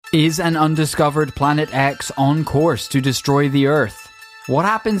Is an undiscovered Planet X on course to destroy the Earth? What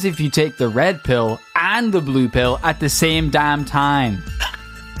happens if you take the red pill and the blue pill at the same damn time?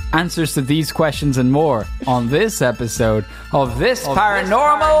 Answers to these questions and more on this episode of This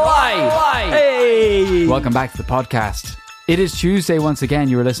Paranormal Life. Hey! Welcome back to the podcast. It is Tuesday once again.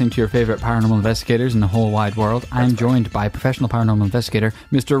 You are listening to your favourite paranormal investigators in the whole wide world. I'm joined by professional paranormal investigator,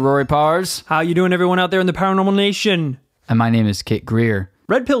 Mr. Rory Powers. How you doing, everyone out there in the Paranormal Nation? And my name is Kit Greer.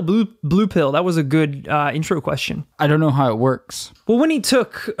 Red pill, blue pill. That was a good intro question. I don't know how it works. Well, when he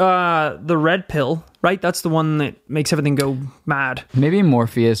took the red pill, right? That's the one that makes everything go mad. Maybe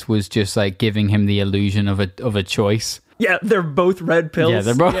Morpheus was just like giving him the illusion of a choice. Yeah, they're both red pills. Yeah,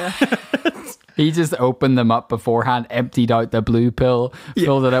 they're both. Yeah. He just opened them up beforehand, emptied out the blue pill,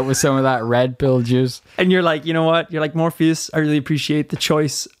 filled it up with some of that red pill juice. And you're like, you know what? You're like, Morpheus, I really appreciate the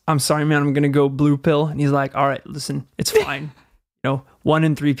choice. I'm sorry, man. I'm going to go blue pill. And he's like, all right, listen, it's fine. 1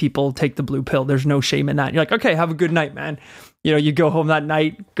 in 3 people take the blue pill. There's no shame in that. You're like, okay, have a good night, man. You go home that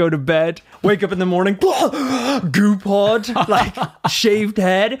night, go to bed, wake up in the morning, goo pod, like shaved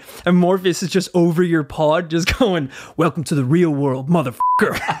head. And Morpheus is just over your pod, just going, welcome to the real world,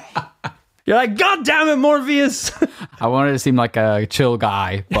 motherfucker. You're like, God damn it, Morpheus. I wanted to seem like a chill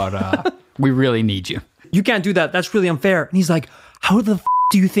guy, but we really need you. You can't do that. That's really unfair. And he's like, how the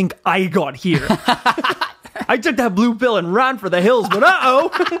do you think I got here? I took that blue pill and ran for the hills, but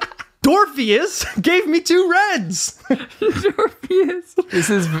Dorpheus gave me 2 reds. Dorpheus. This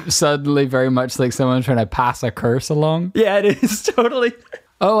is suddenly very much like someone trying to pass a curse along. Yeah, it is, totally.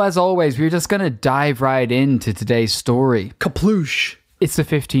 Oh, as always, we're just going to dive right into today's story. Kaploosh. It's the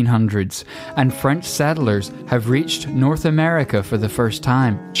 1500s, and French settlers have reached North America for the first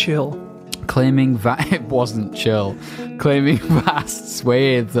time. Chill. Claiming it wasn't chill. Claiming vast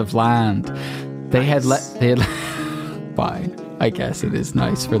swathes of land. They had fine. I guess it is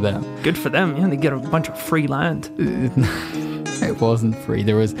nice for them. Good for them. Yeah, they get a bunch of free land. It wasn't free.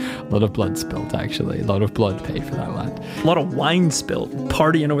 There was a lot of blood spilled, actually. A lot of blood paid for that land. A lot of wine spilled.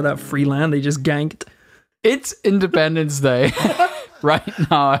 Partying over that free land they just ganked. It's Independence Day right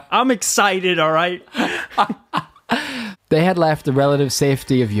now. I'm excited, all right? They had left the relative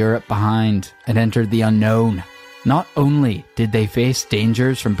safety of Europe behind and entered the unknown. Not only did they face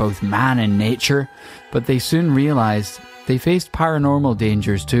dangers from both man and nature, but they soon realized they faced paranormal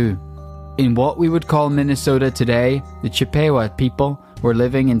dangers too. In what we would call Minnesota today, the Chippewa people were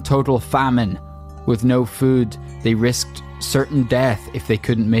living in total famine. With no food, they risked certain death if they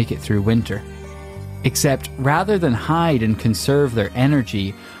couldn't make it through winter. Except rather than hide and conserve their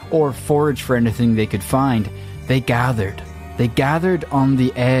energy or forage for anything they could find, they gathered. They gathered on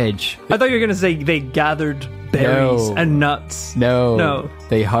the edge. I thought you were going to say they gathered berries and nuts. No.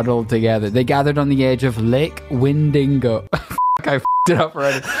 They huddled together. They gathered on the edge of Lake Windigo. I f***ed it up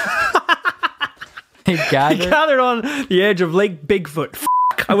already. They gathered on the edge of Lake Bigfoot.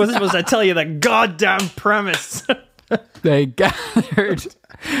 I wasn't supposed to tell you the goddamn premise. They gathered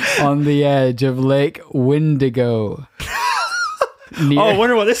on the edge of Lake Windigo. I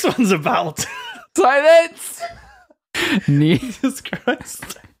wonder what this one's about. Silence! Jesus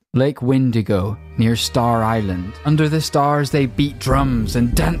Christ. Lake Windigo, near Star Island. Under the stars, they beat drums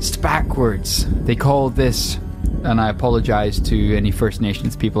and danced backwards. They called this, and I apologize to any First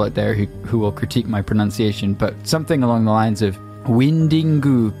Nations people out there who will critique my pronunciation, but something along the lines of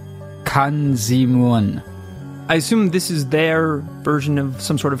Windingu Kanzimun. I assume this is their version of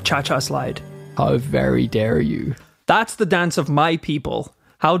some sort of cha-cha slide. How very dare you. That's the dance of my people.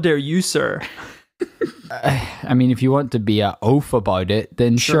 How dare you, sir? I mean, if you want to be a oaf about it,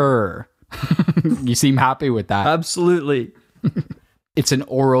 then sure. You seem happy with that. Absolutely. It's an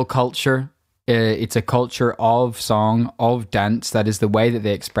oral culture. It's a culture of song, of dance. That is the way that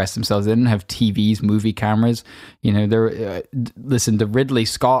they express themselves. They didn't have TVs, movie cameras. Listen, the Ridley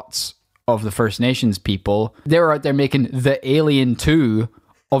Scotts of the First Nations people, they were out there making the Alien 2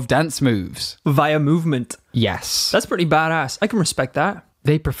 of dance moves. Via movement. Yes. That's pretty badass. I can respect that.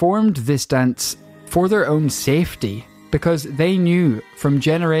 They performed this dance for their own safety because they knew from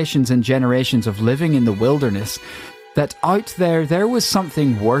generations and generations of living in the wilderness that out there was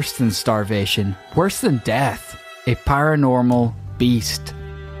something worse than starvation, worse than death, a paranormal beast.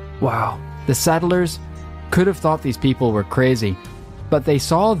 Wow. The settlers could have thought these people were crazy, but they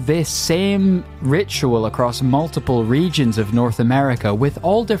saw this same ritual across multiple regions of North America with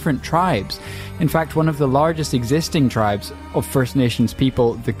all different tribes. In fact, one of the largest existing tribes of First Nations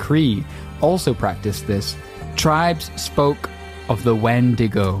people, the Cree, also practiced this. Tribes spoke of the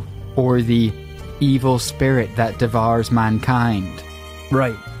Wendigo, or the evil spirit that devours mankind.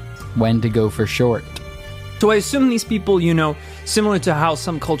 Right. Wendigo for short. So I assume these people, Similar to how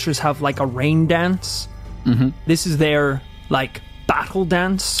some cultures have like a rain dance. This is their like battle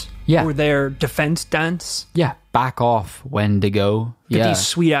dance. Yeah. Or their defense dance. Yeah, back off, Wendigo. Get Yeah. these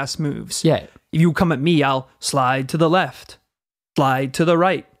sweet ass moves. Yeah. If you come at me, I'll slide to the left, slide to the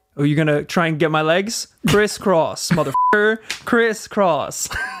right. Are you gonna try and get my legs? Crisscross, motherfucker. Crisscross.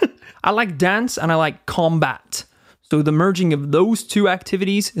 I like dance and I like combat. So the merging of those two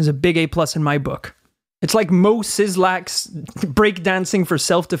activities is a big A+ in my book. It's like Mo Sislak's breakdancing for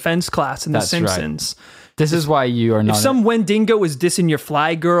self-defense class in The That's right. Simpsons. This is why you are not. If some Wendigo is dissing your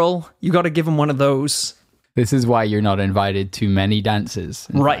fly girl, you got to give him one of those. This is why you're not invited to many dances.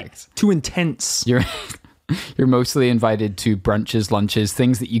 in Right. fact. Too intense. You're you're mostly invited to brunches, lunches,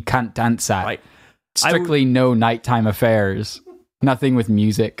 things that you can't dance at. Right. Strictly no nighttime affairs. Nothing with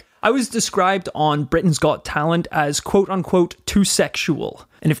music. I was described on Britain's Got Talent as quote unquote too sexual.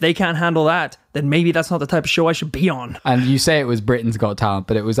 And if they can't handle that, then maybe that's not the type of show I should be on. And you say it was Britain's Got Talent,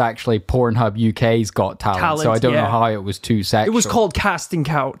 but it was actually Pornhub UK's Got Talent. So I don't know how it was too sexual. It was called Casting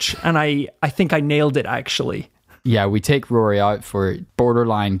Couch, and I think I nailed it actually. Yeah, we take Rory out for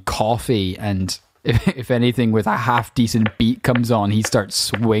borderline coffee, and if anything with a half decent beat comes on, he starts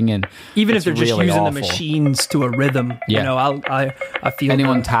swinging. Even It's if they're just really using awful. the machines to a rhythm, Yeah. you know, I feel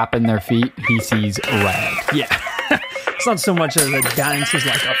Anyone the- tapping their feet, he sees red. yeah. It's not so much as a dance as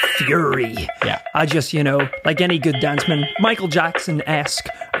like a fury. Yeah. I just, you know, like any good danceman, Michael Jackson-esque,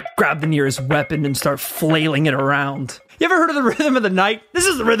 grab the nearest weapon and start flailing it around. You ever heard of the rhythm of the night? This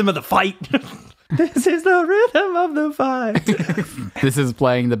is the rhythm of the fight. This is the rhythm of the fight. This is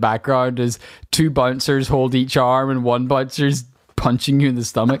playing in the background as two bouncers hold each arm and one bouncer's punching you in the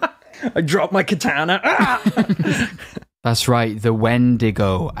stomach. I drop my katana. Ah! That's right, the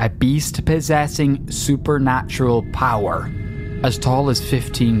Wendigo, a beast possessing supernatural power. As tall as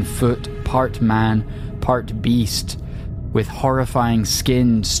 15 foot, part man, part beast, with horrifying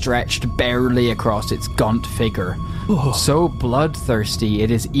skin stretched barely across its gaunt figure. So bloodthirsty, it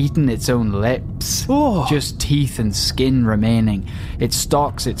has eaten its own lips. Just teeth and skin remaining. It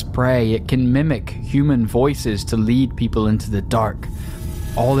stalks its prey. It can mimic human voices to lead people into the dark.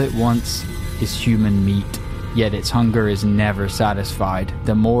 All it wants is human meat. Yet its hunger is never satisfied.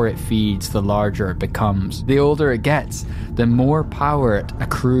 The more it feeds, the larger it becomes. The older it gets, the more power it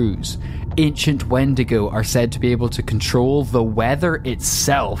accrues. Ancient Wendigo are said to be able to control the weather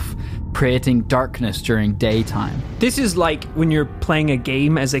itself, creating darkness during daytime. This is like when you're playing a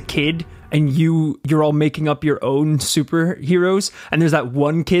game as a kid and you're all making up your own superheroes, and there's that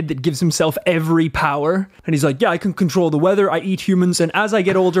one kid that gives himself every power, and he's like, yeah, I can control the weather, I eat humans, and as I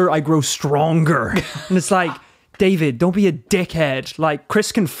get older, I grow stronger. And it's like, David, don't be a dickhead. Like,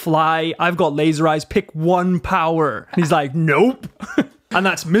 Chris can fly, I've got laser eyes, pick one power. And he's like, nope. And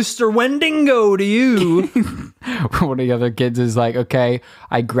that's Mr. Wendigo to you. One of the other kids is like, okay,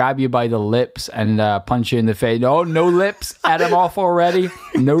 I grab you by the lips and punch you in the face. No lips. Add them off already.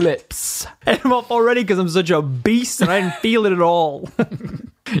 No lips. I'm up already because I'm such a beast and I didn't feel it at all.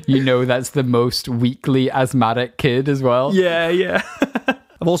 You know that's the most weakly asthmatic kid as well. Yeah.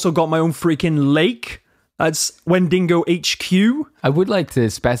 I've also got my own freaking lake. That's Wendigo HQ. I would like to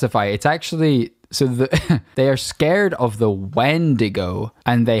specify, it's actually... So they are scared of the Wendigo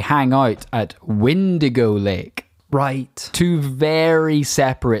and they hang out at Windigo Lake. Right. Two very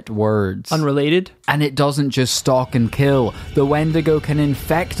separate words. Unrelated. And it doesn't just stalk and kill. The Wendigo can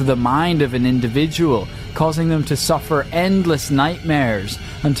infect the mind of an individual, causing them to suffer endless nightmares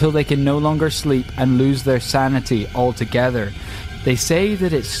until they can no longer sleep and lose their sanity altogether. They say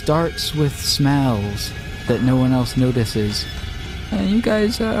that it starts with smells that no one else notices. You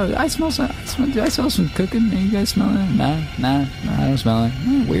guys, I smell some cooking. You guys smell it? No, I don't smell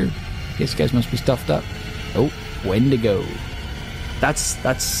it. Weird. Guess you guys must be stuffed up. Oh, Wendigo.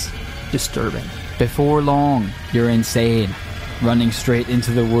 That's disturbing. Before long, you're insane, running straight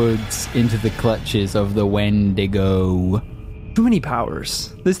into the woods, into the clutches of the Wendigo. Too many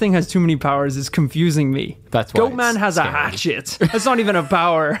powers. This thing has too many powers. It's confusing me. That's why Goatman it's has scary. a hatchet. That's not even a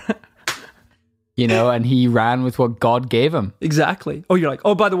power. You know, and he ran with what God gave him. Exactly. Oh, you're like,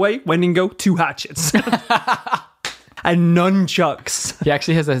 oh, by the way, Wendigo, 2 hatchets. And nunchucks. He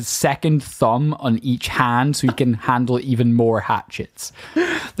actually has a second thumb on each hand so he can handle even more hatchets.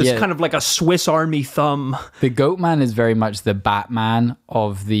 There's kind of like a Swiss Army thumb. The Goatman is very much the Batman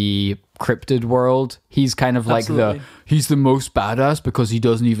of the cryptid world. He's kind of like Absolutely. he's the most badass because he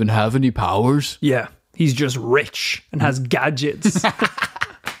doesn't even have any powers. Yeah. He's just rich and has gadgets.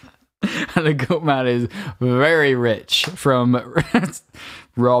 And the Goatman is very rich from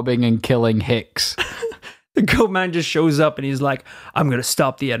robbing and killing Hicks. The Goatman just shows up and he's like, I'm going to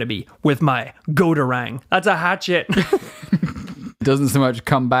stop the enemy with my Goatarang. That's a hatchet. Doesn't so much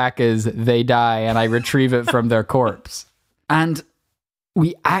come back as they die and I retrieve it from their corpse. And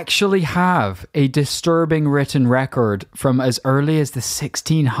we actually have a disturbing written record from as early as the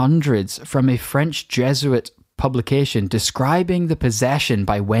 1600s from a French Jesuit publication describing the possession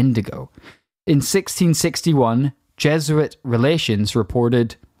by Wendigo. In 1661, Jesuit Relations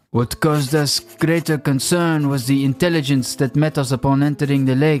reported, "What caused us greater concern was the intelligence that met us upon entering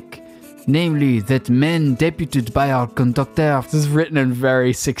the lake, namely that men deputed by our conductor." This is written in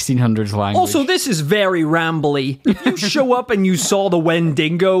very 1600s language. Also, this is very rambly. If you show up and you saw the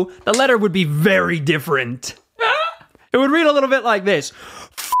Wendigo, the letter would be very different. It would read a little bit like this.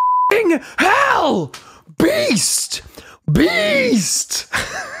 F***ing hell! Beast! Beast!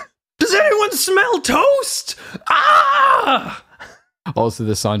 Does anyone smell toast? Ah! Also,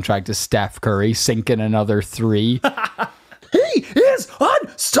 the soundtrack to Steph Curry sinking another 3. He is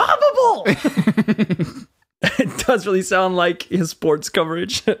unstoppable! It does really sound like his sports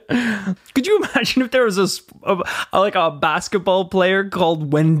coverage. Could you imagine if there was a basketball player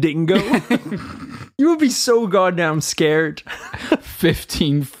called Wendigo? You would be so goddamn scared.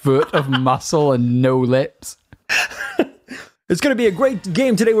 15 foot of muscle and no lips. It's going to be a great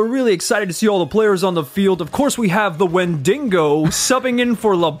game today. We're really excited to see all the players on the field. Of course, we have the Wendigo subbing in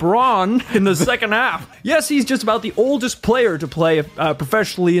for LeBron in the second half. Yes, he's just about the oldest player to play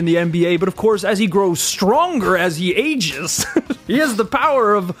professionally in the NBA, but of course, as he grows stronger as he ages, he has the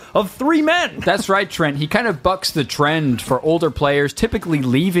power of 3 men. That's right, Trent. He kind of bucks the trend for older players typically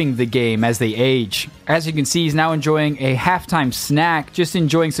leaving the game as they age. As you can see, he's now enjoying a halftime snack, just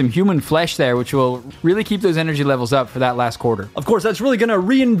enjoying some human flesh there, which will really keep those energy levels up for that last quarter. Of course, that's really going to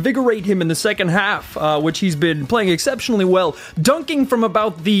reinvigorate him in the second half, which he's been playing exceptionally well, dunking from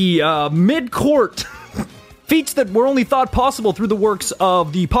about the mid-court. Feats that were only thought possible through the works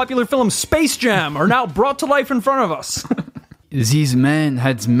of the popular film Space Jam are now brought to life in front of us. These men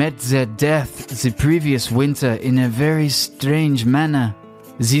had met their death the previous winter in a very strange manner.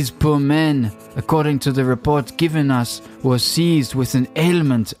 These poor men, according to the report given us, were seized with an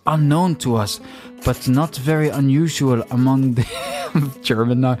ailment unknown to us, but not very unusual among the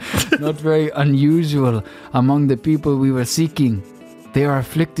German now, not very unusual among the people we were seeking. They are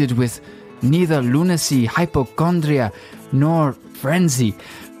afflicted with neither lunacy, hypochondria, nor frenzy,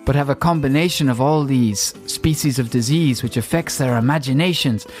 but have a combination of all these species of disease which affects their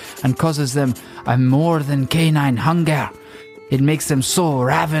imaginations and causes them a more than canine hunger. It makes them so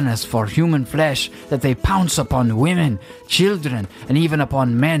ravenous for human flesh that they pounce upon women, children, and even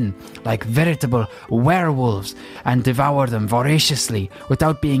upon men like veritable werewolves and devour them voraciously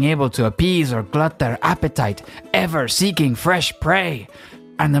without being able to appease or glut their appetite, ever seeking fresh prey.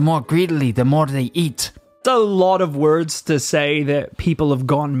 And the more greedily, the more they eat. It's a lot of words to say that people have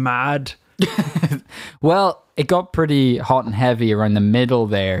gone mad. Well, it got pretty hot and heavy around the middle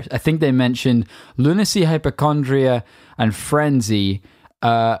there. I think they mentioned lunacy, hypochondria, and frenzy,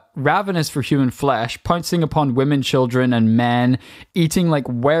 ravenous for human flesh, pouncing upon women, children, and men, eating like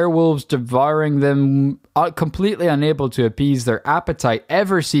werewolves, devouring them, completely unable to appease their appetite,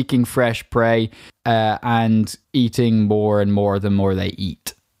 ever seeking fresh prey, and eating more and more the more they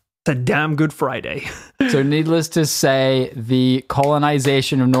eat. It's a damn good Friday. So needless to say, the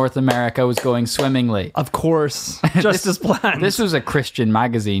colonization of North America was going swimmingly. Of course, just as planned. This was a Christian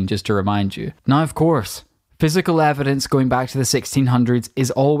magazine, just to remind you. Now, of course, physical evidence going back to the 1600s is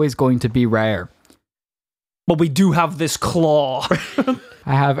always going to be rare. But we do have this claw.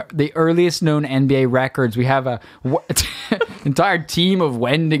 I have the earliest known NBA records. We have a entire team of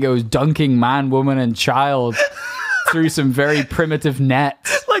Wendigos dunking man, woman, and child through some very primitive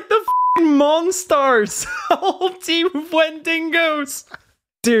nets. Like the f***ing Monstars. A whole team of Wendigos.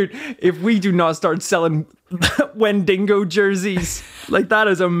 Dude, if we do not start selling Wendigo jerseys, like that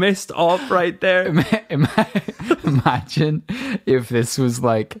is a missed op right there. Imagine if this was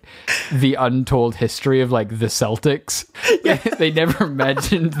like the untold history of like the Celtics. Yeah. They never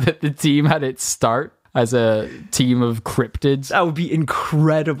mentioned that the team had its start as a team of cryptids. That would be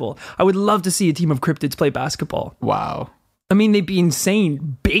incredible. I would love to see a team of cryptids play basketball. Wow. I mean, they'd be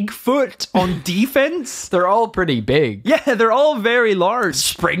insane. Bigfoot on defense? They're all pretty big. Yeah, they're all very large.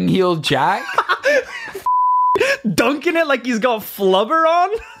 Spring-heeled Jack. Dunking it like he's got flubber on.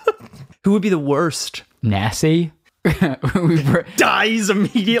 Who would be the worst? Nessie. Dies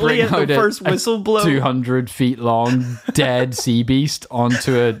immediately at the first whistle blow. 200 feet long dead sea beast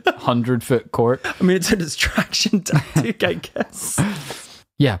onto a 100-foot court. I mean, it's a distraction tactic, I guess.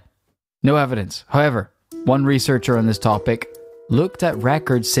 Yeah, no evidence. However, one researcher on this topic looked at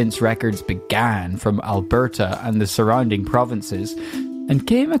records since records began from Alberta and the surrounding provinces, and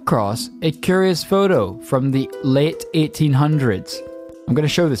came across a curious photo from the late 1800s. I'm going to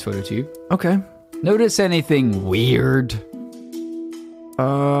show this photo to you. Okay. Notice anything weird?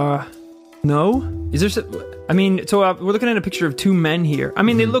 No. Is there? I mean, so we're looking at a picture of two men here. I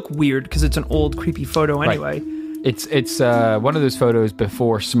mean, they look weird because it's an old, creepy photo anyway. Right. It's one of those photos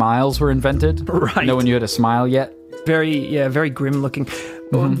before smiles were invented. Right. No one knew how to smile yet. Very grim looking.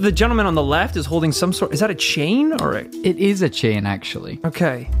 Well, the gentleman on the left is holding some sort. Is that a chain or a? It is a chain, actually.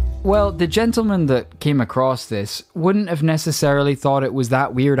 Okay. Well, the gentleman that came across this wouldn't have necessarily thought it was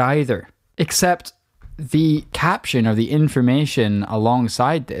that weird either. Except the caption or the information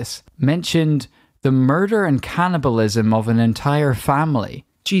alongside this mentioned the murder and cannibalism of an entire family.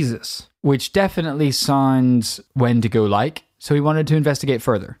 Jesus. Which definitely sounds Wendigo-like, so he wanted to investigate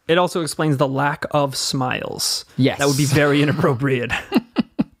further. It also explains the lack of smiles. Yes. That would be very inappropriate.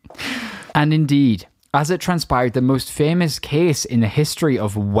 And indeed, as it transpired, the most famous case in the history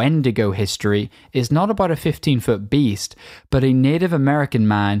of Wendigo history is not about a 15-foot beast, but a Native American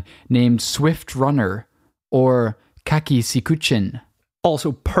man named Swift Runner, or Kakisikuchin.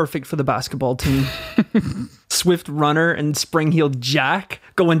 Also perfect for the basketball team. Swift Runner and Spring-Heeled Jack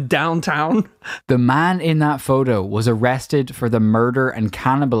going downtown. The man in that photo was arrested for the murder and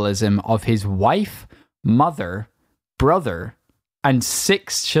cannibalism of his wife, mother, brother, and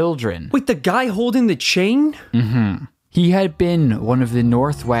 6 children. Wait, the guy holding the chain? Mm-hmm. He had been one of the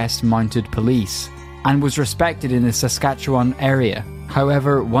Northwest Mounted Police and was respected in the Saskatchewan area.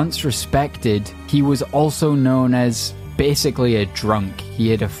 However, once respected, he was also known as basically a drunk. He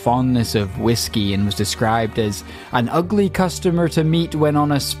had a fondness of whiskey and was described as an ugly customer to meet when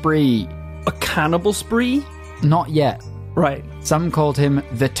on a spree. A cannibal spree? Not yet. Right. Some called him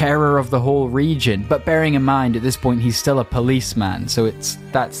the terror of the whole region, but bearing in mind at this point he's still a policeman, so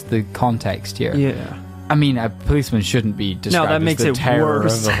that's the context here. Yeah. I mean, a policeman shouldn't be described that as makes the it terror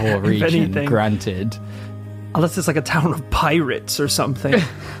worse, of the whole if region, anything. granted. Unless it's like a town of pirates or something.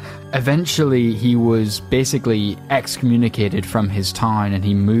 Eventually, he was basically excommunicated from his town and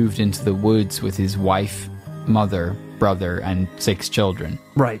he moved into the woods with his wife, mother, brother, and 6 children.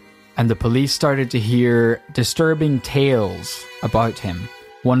 Right. And the police started to hear disturbing tales about him.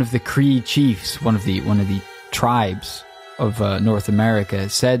 One of the Cree chiefs, one of the tribes of North America,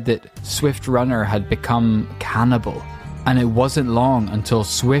 said that Swift Runner had become cannibal. And it wasn't long until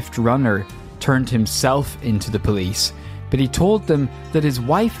Swift Runner turned himself into the police, but he told them that his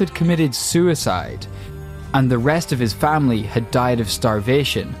wife had committed suicide and the rest of his family had died of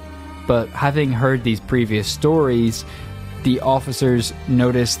starvation. But having heard these previous stories, the officers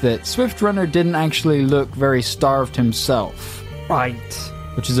noticed that Swift Runner didn't actually look very starved himself. Right.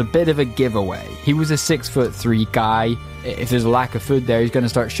 Which is a bit of a giveaway. He was a 6'3" guy. If there's a lack of food there, he's going to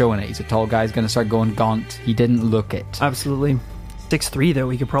start showing it. He's a tall guy, he's going to start going gaunt. He didn't look it. Absolutely. 6'3", though,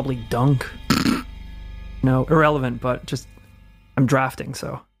 he could probably dunk. No, irrelevant, but just, I'm drafting,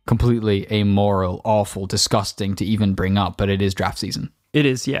 so. Completely amoral, awful, disgusting to even bring up, but it is draft season. It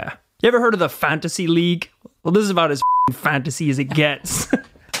is, yeah. You ever heard of the Fantasy League? Well, this is about as fantasy as it gets.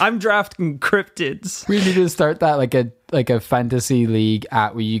 I'm drafting cryptids. We need to start that like a fantasy league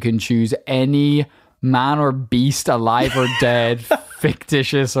app where you can choose any man or beast, alive or dead,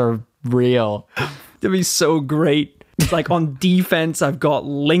 fictitious or real. That'd be so great. It's like on defense, I've got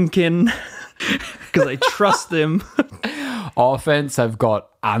Lincoln because I trust them. Offense, I've got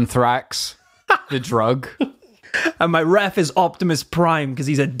Anthrax, the drug. And my ref is Optimus Prime because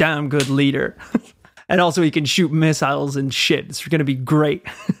he's a damn good leader. And also he can shoot missiles and shit. It's going to be great.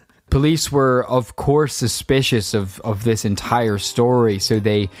 Police were, of course, suspicious of this entire story, so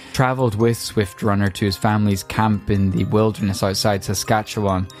they travelled with Swift Runner to his family's camp in the wilderness outside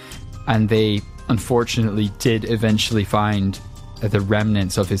Saskatchewan, and they unfortunately did eventually find the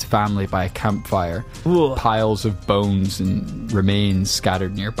remnants of his family by a campfire. Ugh. Piles of bones and remains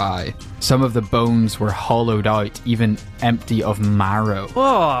scattered nearby. Some of the bones were hollowed out, even empty of marrow.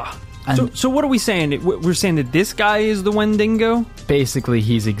 Oh. So what are we saying? We're saying that this guy is the Wendigo? Basically,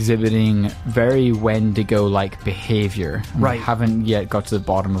 he's exhibiting very Wendigo-like behavior. Right. We haven't yet got to the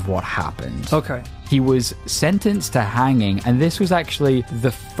bottom of what happened. Okay. He was sentenced to hanging, and this was actually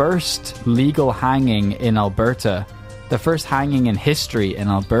the first legal hanging in Alberta. The first hanging in history in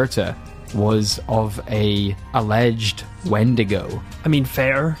Alberta was of a alleged Wendigo. I mean,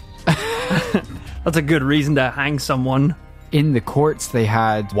 fair. That's a good reason to hang someone. In the courts, they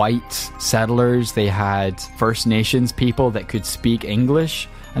had white settlers, they had First Nations people that could speak English.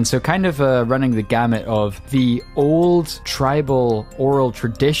 And so kind of running the gamut of the old tribal oral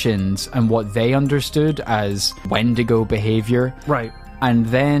traditions and what they understood as Wendigo behavior. Right. And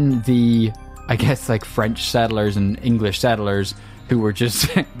then the, I guess, like French settlers and English settlers who were just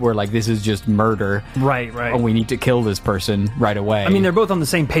were like, this is just murder. Right. And we need to kill this person right away. I mean, they're both on the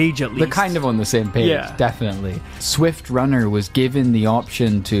same page at least. They're kind of on the same page, Yeah. definitely. Swift Runner was given the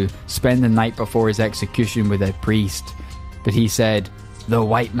option to spend the night before his execution with a priest, but he said, "The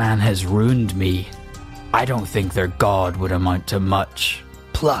white man has ruined me. I don't think their god would amount to much."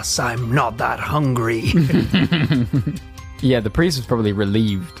 Plus, I'm not that hungry. Yeah, the priest was probably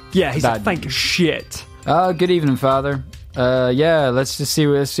relieved. Yeah, he's That- like, thank shit. Good evening, Father. Yeah, let's see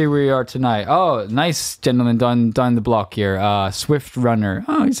where we are tonight. Oh, nice gentleman down the block here. Swift Runner.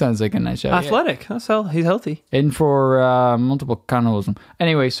 Oh, he sounds like a nice guy. Athletic. That's how he's healthy. In for multiple cannibalism.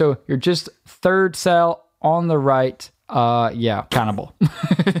 Anyway, so you're just third cell on the right. Yeah, cannibal.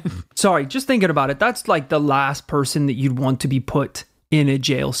 Sorry, just thinking about it, that's like the last person that you'd want to be put in a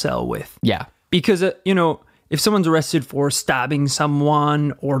jail cell with. Yeah. Because, if someone's arrested for stabbing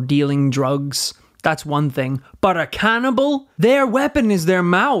someone or dealing drugs, that's one thing. But a cannibal, their weapon is their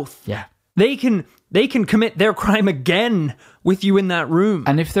mouth. Yeah. They can commit their crime again with you in that room.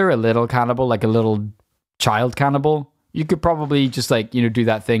 And if they're a little cannibal, like a little child cannibal, you could probably just do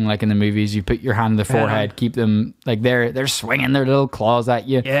that thing like in the movies. You put your hand on the forehead, keep them like they're swinging their little claws at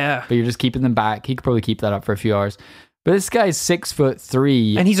you. Yeah. But you're just keeping them back. He could probably keep that up for a few hours. But this guy's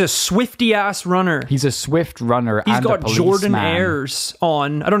 6'3", And he's a swifty ass runner. he's a swift runner. He's and got a Jordan policeman. Ayers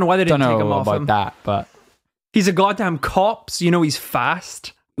on. I don't know why they didn't Don't take him know off about him. that, but He's a goddamn cop, so he's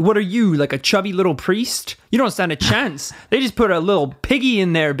fast. What are you, like a chubby little priest? You don't stand a chance. They just put a little piggy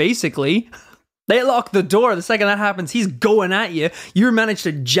in there, basically. They lock the door. The second that happens, he's going at you. You managed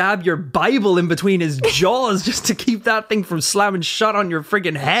to jab your Bible in between his jaws just to keep that thing from slamming shut on your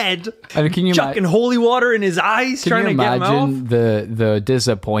friggin' head. I mean, can you Chucking holy water in his eyes, trying to get him off. imagine the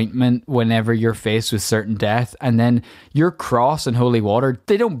disappointment whenever you're faced with certain death, and then your cross and holy water,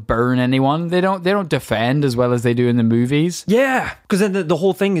 they don't burn anyone. They don't defend as well as they do in the movies. Yeah, because then the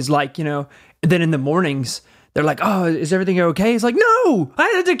whole thing is like, then in the mornings, they're like, oh, is everything okay? It's like, no, I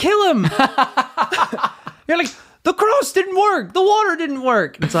had to kill him. You're like, the cross didn't work. The water didn't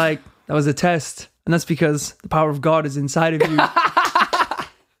work. It's like, that was a test. And that's because the power of God is inside of you.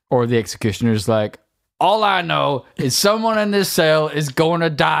 Or the executioner's like, all I know is someone in this cell is going to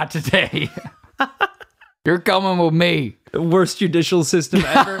die today. You're coming with me. The worst judicial system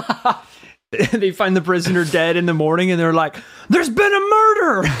ever. They find the prisoner dead in the morning and they're like, there's been a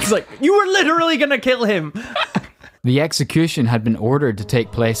murder. It's like, you were literally going to kill him. The execution had been ordered to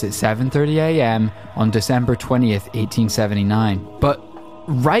take place at 7:30 a.m. on December 20th, 1879. But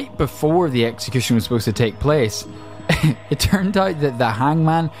right before the execution was supposed to take place, it turned out that the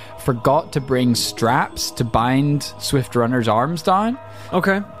hangman forgot to bring straps to bind Swift Runner's arms down.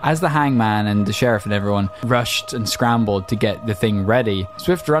 Okay. As the hangman and the sheriff and everyone rushed and scrambled to get the thing ready,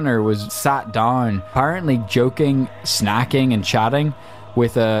 Swift Runner was sat down, apparently joking, snacking and chatting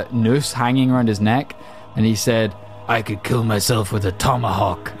with a noose hanging around his neck, and he said, "I could kill myself with a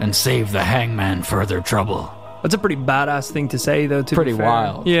tomahawk and save the hangman further trouble." That's a pretty badass thing to say, though, to Pretty be fair.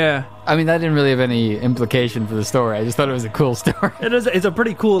 wild. Yeah. I mean, that didn't really have any implication for the story. I just thought it was a cool story. It's a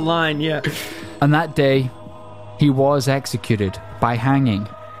pretty cool line, yeah. On that day, he was executed by hanging.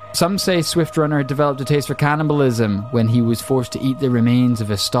 Some say Swift Runner had developed a taste for cannibalism when he was forced to eat the remains of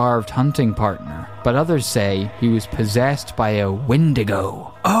a starved hunting partner. But others say he was possessed by a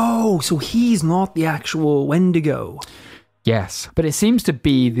Wendigo. Oh, so he's not the actual Wendigo. Yes, but it seems to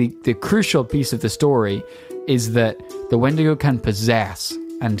be the crucial piece of the story is that the Wendigo can possess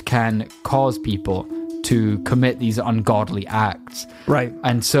and can cause people to commit these ungodly acts. Right.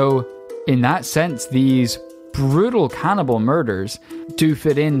 And so, in that sense, these brutal cannibal murders do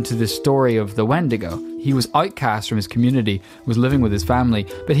fit into the story of the Wendigo. He was outcast from his community, was living with his family,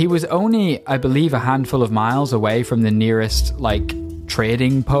 but he was only, I believe, a handful of miles away from the nearest,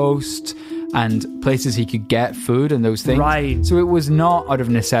 trading post and places he could get food and those things. Right. So it was not out of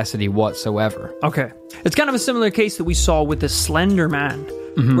necessity whatsoever. Okay. It's kind of a similar case that we saw with the Slender Man,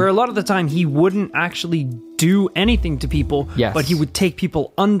 where a lot of the time he wouldn't actually do anything to people, Yes. but he would take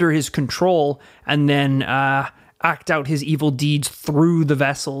people under his control and then act out his evil deeds through the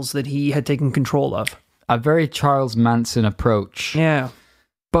vessels that he had taken control of. A very Charles Manson approach. Yeah.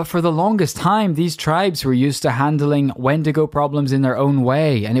 But for the longest time, these tribes were used to handling Wendigo problems in their own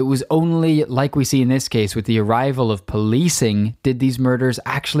way. And it was only, like we see in this case, with the arrival of policing, did these murders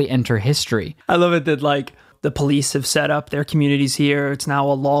actually enter history. I love it that the police have set up their communities here. It's now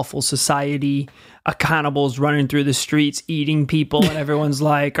a lawful society. A cannibal's running through the streets eating people, and everyone's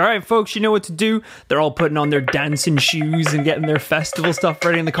like, all right, folks, you know what to do. They're all putting on their dancing shoes and getting their festival stuff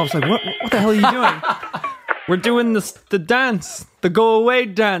ready, and the cops are like, what the hell are you doing? We're doing the dance, the go away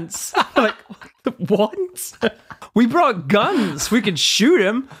dance. Like, what? We brought guns. We could shoot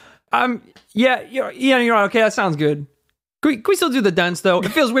him. Yeah, you're right. Okay, that sounds good. Can we still do the dance, though? It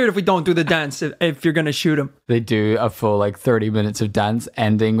feels weird if we don't do the dance if you're going to shoot him. They do a full, 30 minutes of dance,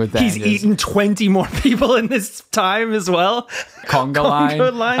 ending with that. He's eaten 20 more people in this time as well.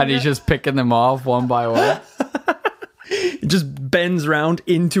 Conga line, and he's just picking them off one by one. It just bends round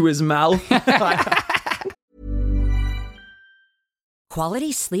into his mouth.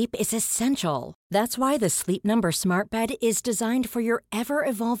 Quality sleep is essential. That's why the Sleep Number Smart Bed is designed for your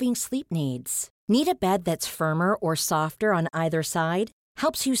ever-evolving sleep needs. Need a bed that's firmer or softer on either side?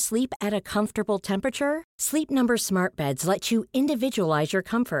 Helps you sleep at a comfortable temperature? Sleep Number Smart Beds let you individualize your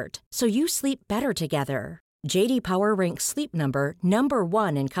comfort, so you sleep better together. JD Power ranks Sleep Number number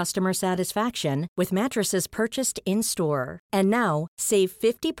 1 in customer satisfaction with mattresses purchased in-store. And now, save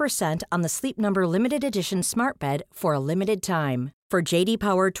 50% on the Sleep Number Limited Edition Smart Bed for a limited time. For JD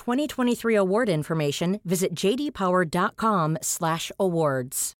Power 2023 award information, visit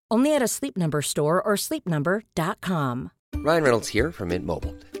jdpower.com/awards. Only at a Sleep Number store or sleepnumber.com. Ryan Reynolds here from Mint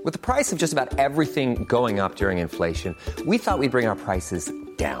Mobile. With the price of just about everything going up during inflation, we thought we'd bring our prices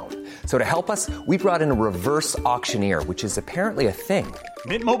down. So to help us, we brought in a reverse auctioneer, which is apparently a thing.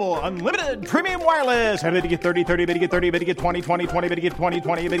 Mint Mobile Unlimited Premium Wireless. How to get 30, 30, bit to get 30, bit to get 20, 20, 20, bit to get 20,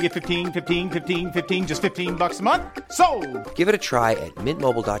 20, bit to get 15, 15, 15, 15, just $15 a month? Sold! Give it a try at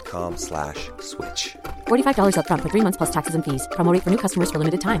mintmobile.com/switch. $45 up front for 3 months plus taxes and fees. Promo rate for new customers for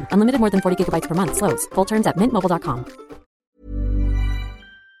limited time. Unlimited more than 40 gigabytes per month. Slows full terms at mintmobile.com.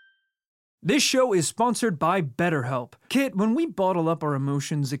 This show is sponsored by BetterHelp. Kit, when we bottle up our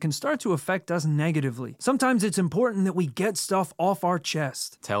emotions, it can start to affect us negatively. Sometimes it's important that we get stuff off our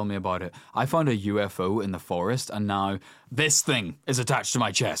chest. Tell me about it. I found a UFO in the forest, and now this thing is attached to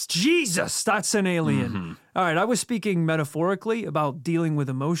my chest. Jesus, that's an alien. All right, I was speaking metaphorically about dealing with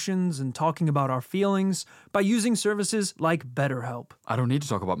emotions and talking about our feelings by using services like BetterHelp. I don't need to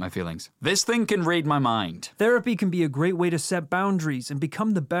talk about my feelings. This thing can read my mind. Therapy can be a great way to set boundaries and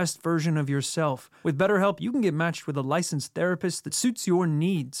become the best version of yourself. With BetterHelp, you can get matched with a licensed therapist that suits your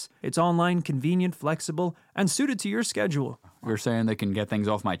needs. It's online, convenient, flexible, and suited to your schedule. You're saying they can get things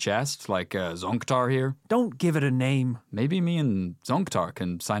off my chest, like Zonktar here? Don't give it a name. Maybe me and Zonktar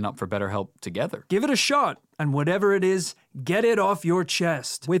can sign up for BetterHelp together. Give it a shot, and whatever it is, get it off your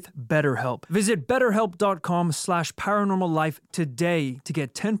chest with BetterHelp. Visit betterhelp.com/paranormallife today to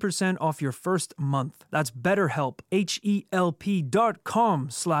get 10% off your first month. That's BetterHelp,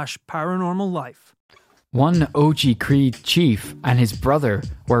 HELP.com/paranormallife. One OG Cree chief and his brother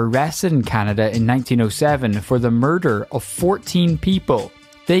were arrested in Canada in 1907 for the murder of 14 people.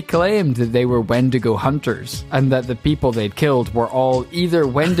 They claimed that they were Wendigo hunters and that the people they'd killed were all either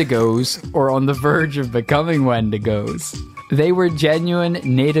Wendigos or on the verge of becoming Wendigos. They were genuine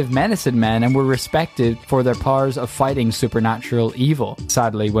native medicine men and were respected for their powers of fighting supernatural evil.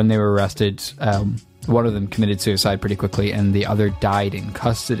 Sadly, when they were arrested, one of them committed suicide pretty quickly and the other died in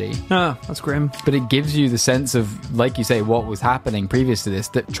custody. Ah, that's grim. But it gives you the sense of, like you say, what was happening previous to this,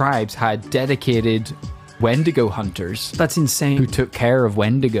 that tribes had dedicated Wendigo hunters. That's insane. Who took care of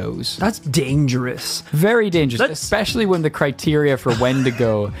Wendigos. That's dangerous. Very dangerous, especially when the criteria for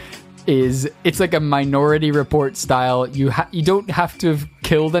Wendigo is, it's like a Minority Report style. You don't have to have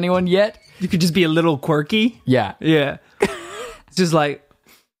killed anyone yet. You could just be a little quirky. Yeah. Yeah. It's just like,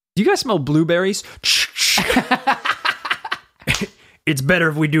 do you guys smell blueberries? It's better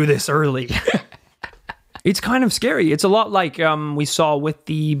if we do this early. It's kind of scary. It's a lot like we saw with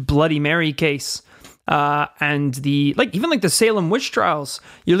the Bloody Mary case and the even the Salem witch trials.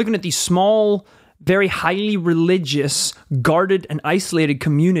 You're looking at these small, very highly religious, guarded and isolated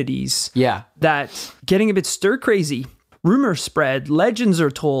communities. Yeah. That getting a bit stir crazy. Rumors spread, legends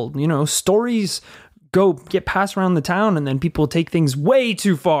are told, stories get passed around the town, and then people take things way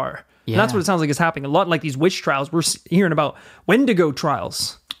too far. Yeah. And that's what it sounds like is happening. A lot like these witch trials. We're hearing about Wendigo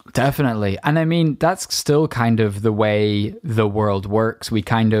trials. Definitely. And I mean, that's still kind of the way the world works.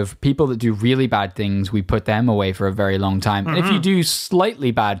 People that do really bad things, we put them away for a very long time. Mm-hmm. And if you do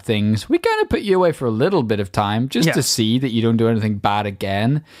slightly bad things, we kind of put you away for a little bit of time just to see that you don't do anything bad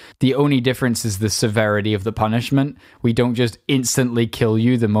again. The only difference is the severity of the punishment. We don't just instantly kill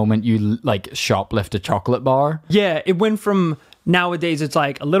you the moment you shoplift a chocolate bar. Yeah, it went from... Nowadays, it's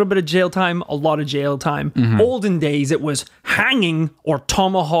like a little bit of jail time, a lot of jail time. Mm-hmm. Olden days, it was hanging or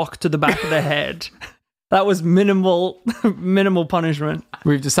tomahawk to the back of the head. That was minimal punishment.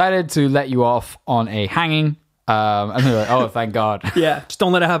 We've decided to let you off on a hanging. And they're like, oh, thank God. Yeah, just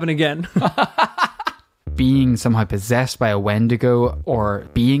don't let it happen again. Being somehow possessed by a Wendigo or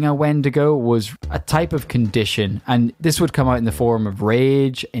being a Wendigo was a type of condition. And this would come out in the form of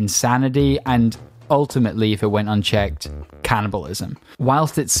rage, insanity, and ultimately, if it went unchecked, cannibalism.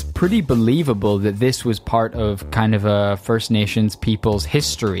 Whilst it's pretty believable that this was part of kind of a First Nations people's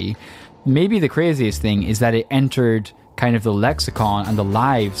history, maybe the craziest thing is that it entered kind of the lexicon and the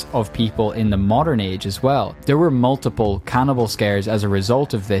lives of people in the modern age as well. There were multiple cannibal scares as a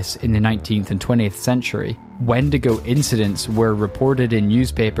result of this in the 19th and 20th century. Wendigo incidents were reported in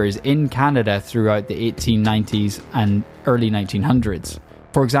newspapers in Canada throughout the 1890s and early 1900s.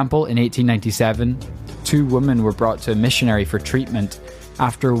 For example, in 1897, 2 women were brought to a missionary for treatment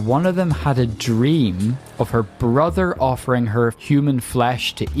after one of them had a dream of her brother offering her human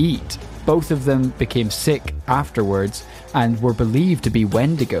flesh to eat. Both of them became sick afterwards and were believed to be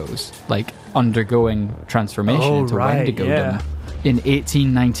Wendigos, like undergoing transformation into Wendigodom. Yeah. In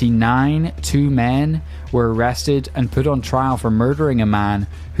 1899, 2 men were arrested and put on trial for murdering a man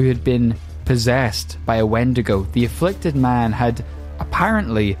who had been possessed by a Wendigo. The afflicted man had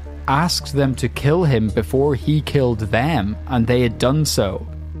apparently asked them to kill him before he killed them, and they had done so.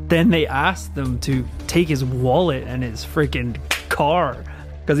 Then they asked them to take his wallet and his freaking car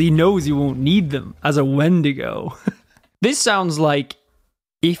because he knows he won't need them as a Wendigo. This sounds like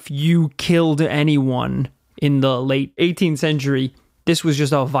if you killed anyone in the late 18th century, this was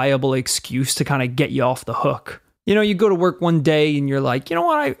just a viable excuse to kind of get you off the hook. You know, you go to work one day and you're like, you know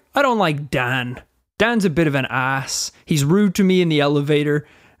what, I don't like Dan. Dan's a bit of an ass. He's rude to me in the elevator.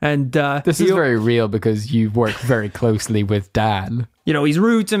 And this is very real because you work very closely with Dan. You know, he's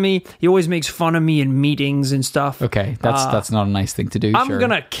rude to me. He always makes fun of me in meetings and stuff. Okay, that's not a nice thing to do. I'm going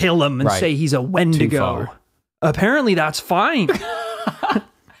to kill him and say he's a Wendigo. Apparently that's fine.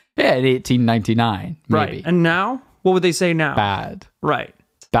 Yeah, in 1899, maybe. Right. And now? What would they say now? Bad. Right.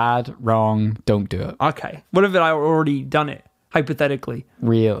 Bad, wrong, don't do it. Okay. What if I already done it? Hypothetically.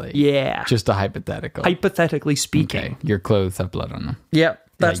 Really? Yeah. Just a hypothetical. Hypothetically speaking. Okay. Your clothes have blood on them. Yep.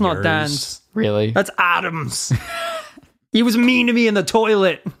 That's not yours. Dan's. Really? That's Adam's. He was mean to me in the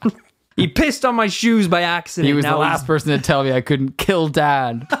toilet. He pissed on my shoes by accident. He was the last person to tell me I couldn't kill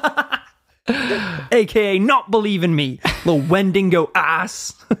Dan. AKA not believing me. Little Wendigo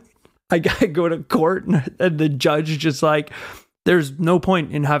ass. I go to court and the judge just like, there's no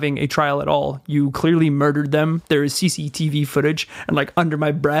point in having a trial at all. You clearly murdered them. There is CCTV footage. And like under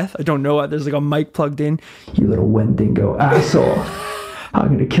my breath, I don't know, there's like a mic plugged in. You little Wendigo asshole. I'm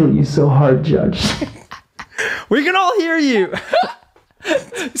going to kill you so hard, Judge. We can all hear you.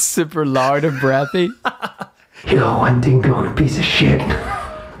 Super loud and breathy. You little Wendigo piece of shit.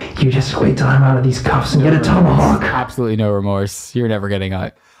 You just wait till I'm out of these cuffs and get a tomahawk. Absolutely no remorse. You're never getting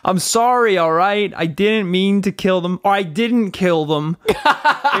out. I'm sorry, all right? I didn't mean to kill them. Or I didn't kill them.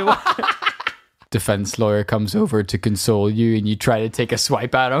 Defense lawyer comes over to console you and you try to take a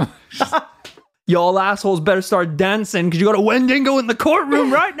swipe at him. Y'all assholes better start dancing because you got a Wendigo in the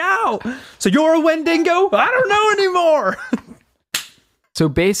courtroom right now. So you're a Wendigo? I don't know anymore. So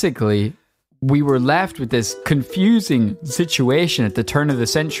basically, we were left with this confusing situation at the turn of the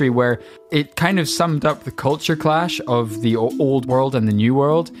century where it kind of summed up the culture clash of the old world and the new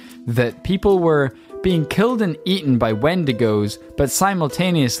world, that people were being killed and eaten by Wendigos, but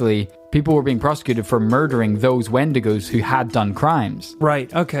simultaneously, people were being prosecuted for murdering those Wendigos who had done crimes.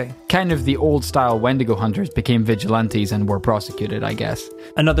 Right, okay. Kind of the old-style Wendigo hunters became vigilantes and were prosecuted, I guess.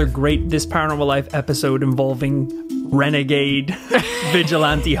 Another great This Paranormal Life episode involving renegade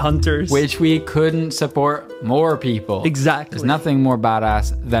vigilante hunters. Which we couldn't support more people. Exactly. There's nothing more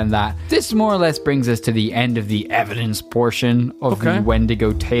badass than that. This more or less brings us to the end of the evidence portion of the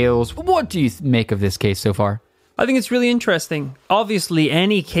Wendigo tales. What do you make of this case so far? I think it's really interesting. Obviously,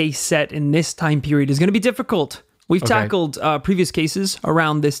 any case set in this time period is going to be difficult. We've tackled previous cases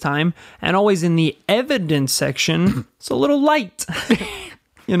around this time, and always in the evidence section, it's a little light.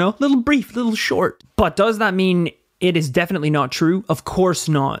 You know, little brief, little short. But does that mean it is definitely not true? Of course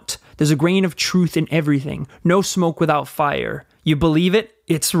not. There's a grain of truth in everything. No smoke without fire. You believe it,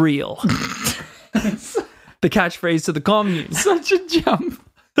 it's real. The catchphrase to the commune. Such a jump.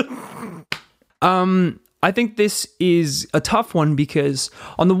 I think this is a tough one because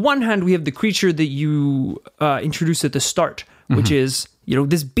on the one hand, we have the creature that you introduced at the start, which is, you know,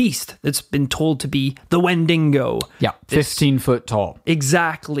 this beast that's been told to be the Wendigo. Yeah, 15 foot tall.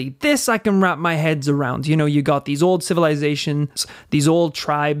 Exactly. This I can wrap my heads around. You know, you got these old civilizations, these old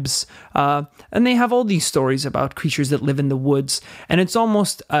tribes, and they have all these stories about creatures that live in the woods. And it's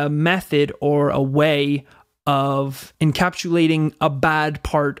almost a method or a way of encapsulating a bad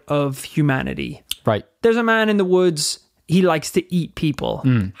part of humanity. Right. There's a man in the woods. He likes to eat people.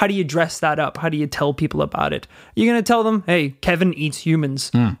 How do you dress that up? How do you tell people about it? You're going to tell them, hey, Kevin eats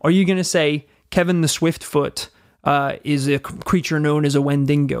humans. Or are you going to say, Kevin the Swiftfoot is a creature known as a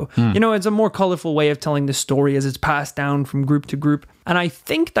Wendigo. You know, it's a more colorful way of telling the story as it's passed down from group to group. And I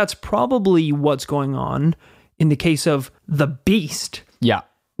think that's probably what's going on in the case of the Beast. Yeah.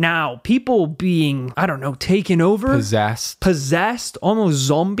 Now, people being, I don't know, taken over, possessed, almost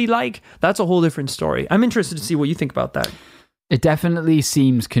zombie-like, that's a whole different story. I'm interested to see what you think about that. It definitely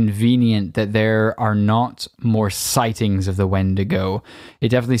seems convenient that there are not more sightings of the Wendigo. It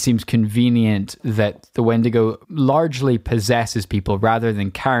definitely seems convenient that the Wendigo largely possesses people rather than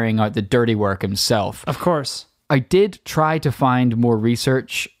carrying out the dirty work himself. Of course. I did try to find more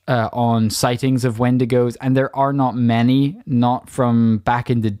research on sightings of Wendigos, and there are not many, not from back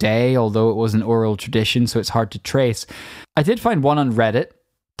in the day, although it was an oral tradition, so it's hard to trace. I did find one on Reddit.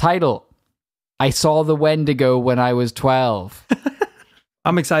 Title: I saw the Wendigo when I was 12.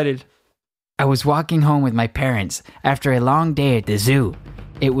 I'm excited. I was walking home with my parents after a long day at the zoo.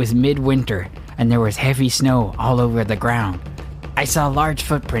 It was midwinter, and there was heavy snow all over the ground. I saw large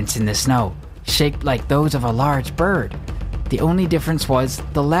footprints in the snow, shaped like those of a large bird. The only difference was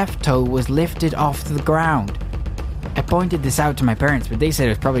the left toe was lifted off the ground. I pointed this out to my parents, but they said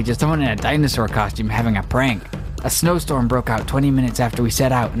it was probably just someone in a dinosaur costume having a prank. A snowstorm broke out 20 minutes after we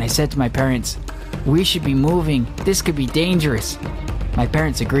set out, and I said to my parents, "We should be moving. This could be dangerous." My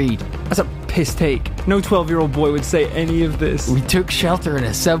parents agreed. That's a piss take. No 12-year-old boy would say any of this. We took shelter in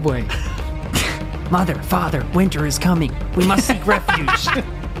a subway. Mother, father, winter is coming. We must seek refuge.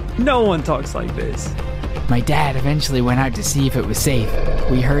 No one talks like this. My dad eventually went out to see if it was safe.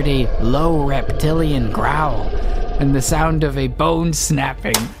 We heard a low reptilian growl and the sound of a bone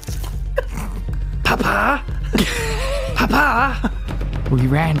snapping. Papa! Papa! We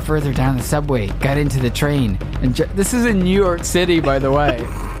ran further down the subway, got into the train, and This is in New York City, by the way.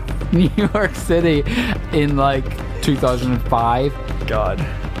 New York City in like 2005. God.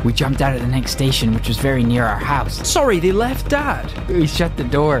 we jumped out at the next station, which was very near our house. Sorry, they left Dad. We shut the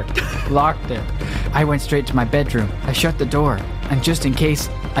door, locked it. I went straight to my bedroom. I shut the door, and just in case,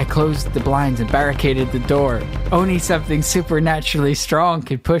 I closed the blinds and barricaded the door. Only something supernaturally strong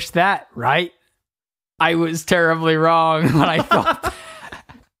could push that, right? I was terribly wrong when I thought.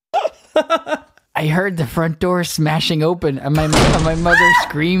 I heard the front door smashing open and my mother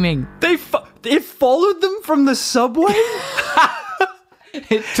screaming. It followed them from the subway?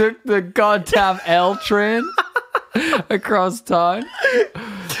 It took the goddamn L train across town.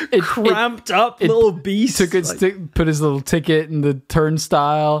 It cramped up little beast. Put his little ticket in the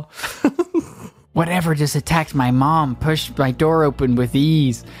turnstile. Whatever just attacked my mom pushed my door open with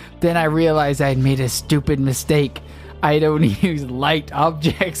ease. Then I realized I had made a stupid mistake. I'd only used light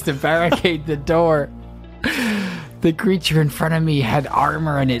objects to barricade the door. The creature in front of me had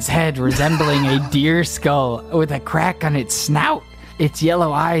armor on its head resembling a deer skull with a crack on its snout. Its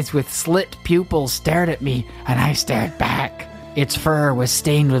yellow eyes with slit pupils stared at me, and I stared back. Its fur was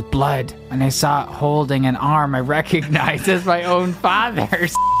stained with blood, and I saw it holding an arm I recognized as my own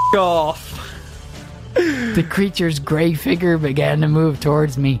father's. Off. The creature's gray figure began to move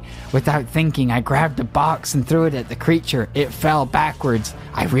towards me. Without thinking, I grabbed a box and threw it at the creature. It fell backwards.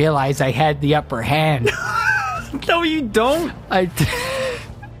 I realized I had the upper hand. No, you don't. I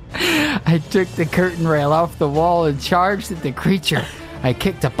took the curtain rail off the wall and charged at the creature. I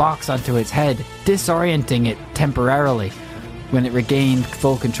kicked a box onto its head, disorienting it temporarily. When it regained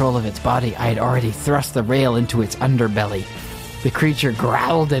full control of its body, I had already thrust the rail into its underbelly. The creature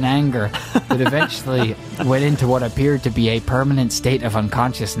growled in anger, but eventually went into what appeared to be a permanent state of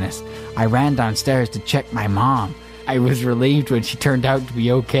unconsciousness. I ran downstairs to check my mom. I was relieved when she turned out to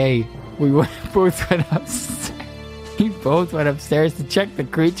be okay. We both went upstairs. We both went upstairs to check the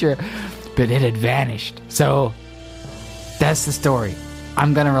creature, but it had vanished. So, that's the story.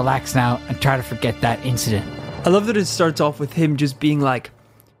 I'm gonna relax now and try to forget that incident. I love that it starts off with him just being like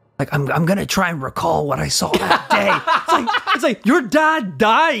I'm gonna try and recall what I saw that day. It's like your dad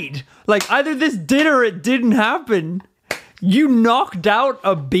died. Like either this did or it didn't happen. You knocked out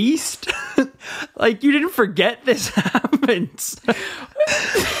a beast. Like you didn't forget this happens.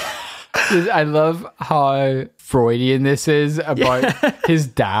 I love how Freudian this is about his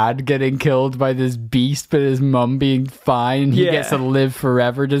dad getting killed by this beast, but his mum being fine. He gets to live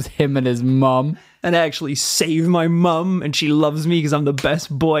forever, just him and his mum. And I actually save my mum, and she loves me because I'm the best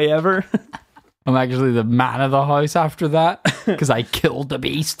boy ever. I'm actually the man of the house after that, because I killed the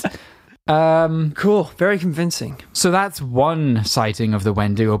beast. Cool. Very convincing. So that's one sighting of the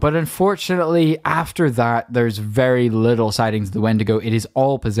Wendigo, but unfortunately after that there's very little sightings of the Wendigo. It is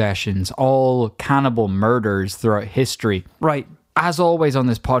all possessions, all cannibal murders throughout history. Right. As always on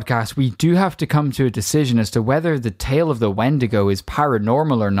this podcast, we do have to come to a decision as to whether the tale of the Wendigo is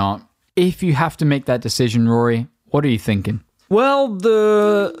paranormal or not. If you have to make that decision, Rory, what are you thinking? Well,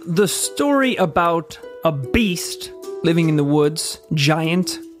 the story about a beast living in the woods,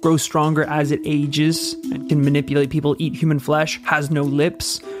 giant, grows stronger as it ages, and can manipulate people, eat human flesh, has no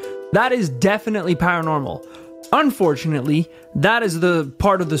lips, that is definitely paranormal. Unfortunately, that is the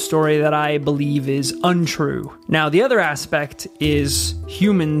part of the story that I believe is untrue. Now, the other aspect is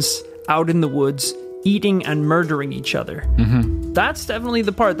humans out in the woods eating and murdering each other. That's definitely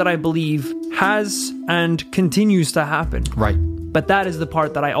the part that I believe has and continues to happen. Right. But that is the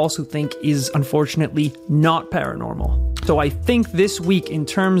part that I also think is unfortunately not paranormal. So I think this week, in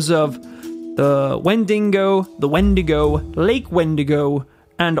terms of the Wendigo, Lake Wendigo,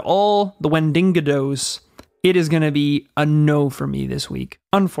 and all the Wendigados, it is going to be a no for me this week,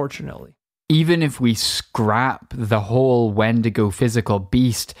 unfortunately. Even if we scrap the whole Wendigo physical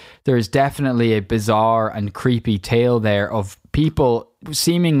beast, there is definitely a bizarre and creepy tale there of people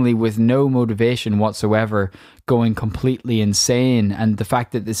seemingly with no motivation whatsoever going completely insane. And the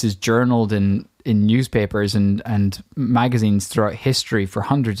fact that this is journaled in newspapers and magazines throughout history for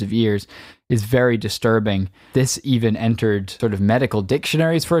hundreds of years is very disturbing. This even entered sort of medical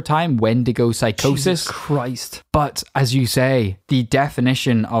dictionaries for a time, Wendigo psychosis. Jesus Christ. But as you say, the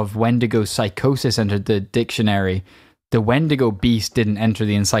definition of Wendigo psychosis entered the dictionary. The Wendigo beast didn't enter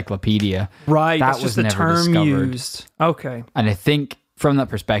the encyclopedia. Right, that that's was just the never term discovered. used. Okay. And I think from that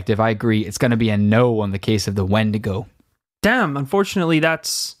perspective, I agree, it's going to be a no on the case of the Wendigo. Damn, unfortunately,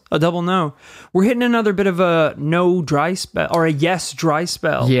 that's a double no. We're hitting another bit of a no dry spell, or a yes dry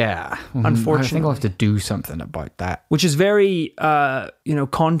spell. Yeah. Unfortunately. I think I'll have to do something about that. Which is very,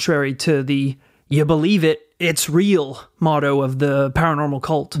 contrary to the "you believe it, it's real" motto of the paranormal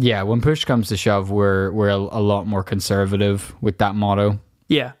cult. Yeah, when push comes to shove, we're a lot more conservative with that motto.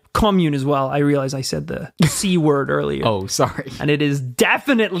 Yeah, commune as well. I realize I said the C word earlier. Oh, sorry. And it is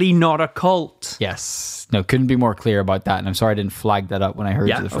definitely not a cult. Yes. No, couldn't be more clear about that. And I'm sorry I didn't flag that up when I heard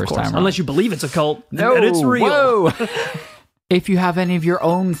you the first time around. Unless you believe it's a cult. No, and it's real. Whoa. If you have any of your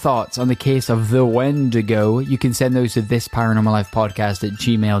own thoughts on the case of the Wendigo, you can send those to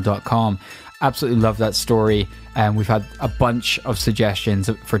thisparanormallifepodcast@gmail.com. Absolutely love that story. We've had a bunch of suggestions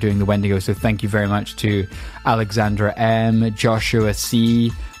for doing the Wendigo, so thank you very much to Alexandra M, Joshua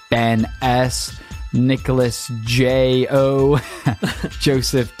C, Ben S, Nicholas J O,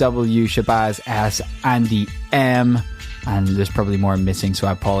 Joseph W, Shabazz S, Andy M, and there's probably more missing, so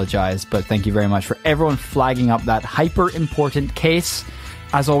I apologize, but thank you very much for everyone flagging up that hyper important case.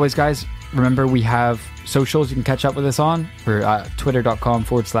 As always, guys, remember we have socials you can catch up with us on. We're at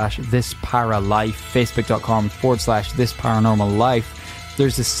twitter.com/thisparalife, facebook.com/thisParanormalLife.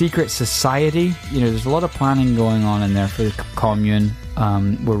 There's a secret society. There's a lot of planning going on in there for the commune.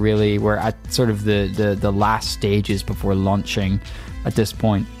 We're at sort of the last stages before launching at this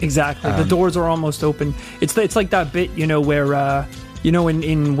point. Exactly. The doors are almost open. It's like that bit, where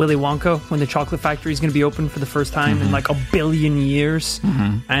in Willy Wonka, when the chocolate factory is going to be open for the first time in like a billion years,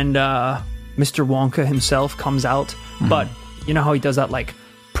 and Mr. Wonka himself comes out, but you know how he does that like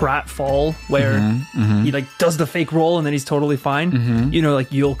pratfall where he like does the fake roll and then he's totally fine.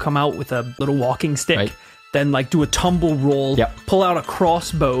 Like you'll come out with a little walking stick, right, then like do a tumble roll, pull out a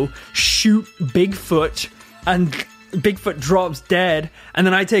crossbow, shoot Bigfoot, and Bigfoot drops dead, and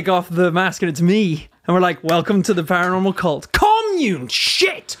then I take off the mask and it's me, and we're like, welcome to the paranormal cult commune.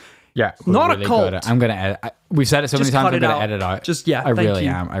 Shit. Yeah, not really a cult. I'm gonna edit. We've said it so many times. I'm gonna edit out. I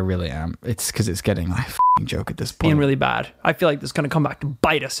really am. It's because it's getting like a f***ing joke at this point. Being really bad. I feel like this is gonna come back to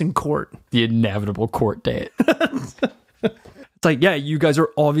bite us in court. The inevitable court date. It's like, yeah, you guys are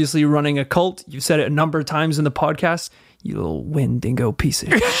obviously running a cult. You've said it a number of times in the podcast. You little Wendigo piece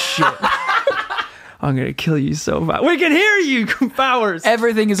of shit. I'm gonna kill you so bad. We can hear you, Powers.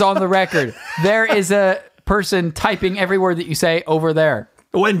 Everything is on the record. There is a person typing every word that you say over there.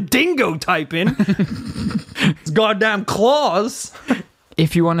 Wendigo typing. It's goddamn claws.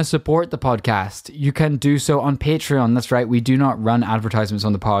 If you want to support the podcast, you can do so on Patreon. That's right. We do not run advertisements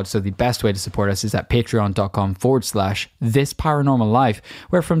on the pod. So the best way to support us is at patreon.com/thisParanormalLife,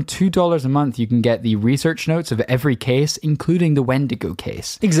 where from $2 a month, you can get the research notes of every case, including the Wendigo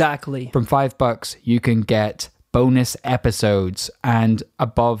case. Exactly. From $5, you can get bonus episodes. And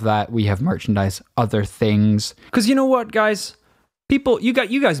above that, we have merchandise, other things. Because you know what, guys? People, you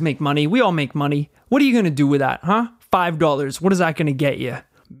guys make money. We all make money. What are you going to do with that, huh? $5. What is that going to get you?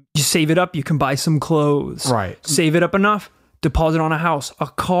 You save it up, you can buy some clothes. Right. Save it up enough, deposit on a house, a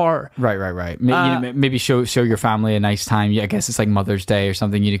car. Right. Maybe show your family a nice time. I guess it's like Mother's Day or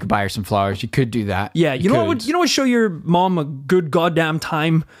something. You could buy her some flowers. You could do that. Yeah, you know what? Show your mom a good goddamn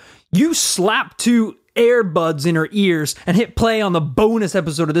time. You slap to earbuds in her ears and hit play on the bonus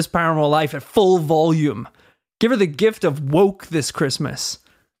episode of This Paranormal Life at full volume. Give her the gift of woke this Christmas.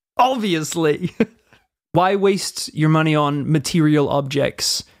 Obviously. Why waste your money on material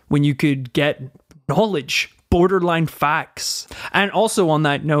objects when you could get knowledge, borderline facts? And also on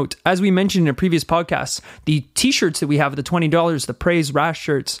that note, as we mentioned in a previous podcast, the t-shirts that we have at the $20, the Praise Rash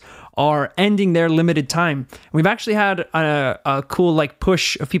shirts, are ending their limited time. We've actually had a cool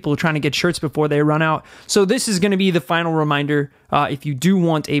push of people trying to get shirts before they run out. So this is going to be the final reminder. If you do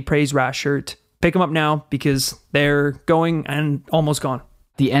want a Praise Rash shirt, pick them up now because they're going and almost gone.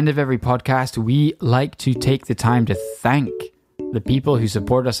 The end of every podcast, we like to take the time to thank the people who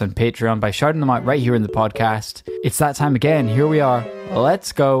support us on Patreon by shouting them out right here in the podcast. It's that time again. Here we are.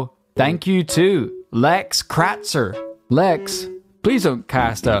 Let's go. Thank you to Lex Kratzer. Lex, please don't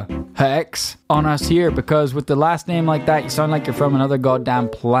cast a hex on us here, because with the last name like that, you sound like you're from another goddamn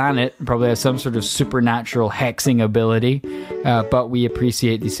planet and probably have some sort of supernatural hexing ability. But we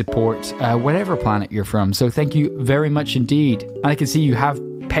appreciate the support, whatever planet you're from. So thank you very much indeed. And I can see you have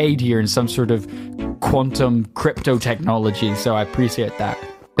paid here in some sort of quantum crypto technology, so I appreciate that.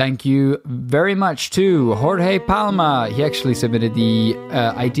 Thank you very much to Jorge Palma. He actually submitted the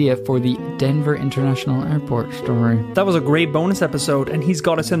idea for the Denver International Airport story. That was a great bonus episode, and he's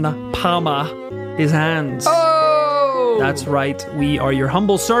got us in the palma, his hands. Oh! That's right. We are your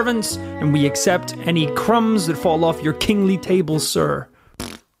humble servants, and we accept any crumbs that fall off your kingly table, sir.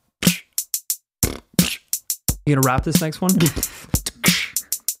 You gonna rap this next one?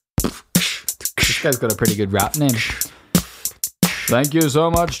 This guy's got a pretty good rap name. Thank you so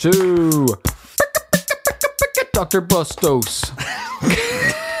much to Dr. Bustos.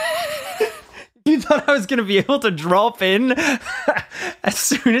 You thought I was going to be able to drop in as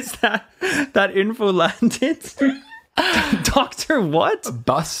soon as that info landed? Dr. what?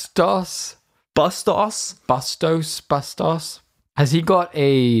 Bustos. Bustos? Has he got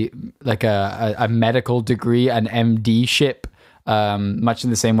a medical degree, an MD ship? Much in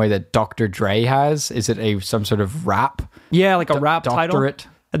the same way that Dr. Dre has? Is it some sort of rap? Yeah, like a rap doctorate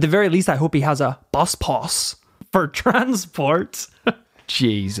title. At the very least, I hope he has a bus pass for transport.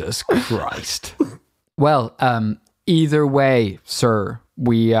 Jesus Christ. Well, either way, sir,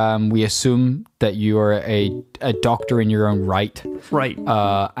 we assume that you are a doctor in your own right. Right.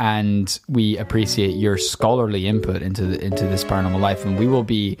 And we appreciate your scholarly input into this paranormal life, and we will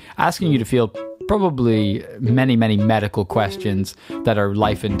be asking you to field probably many, many medical questions that are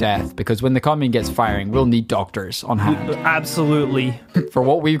life and death, because when the commune gets firing, we'll need doctors on hand. Absolutely. For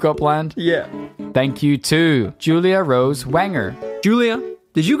what we've got planned. Yeah. Thank you to Julia Rose Wenger. Julia,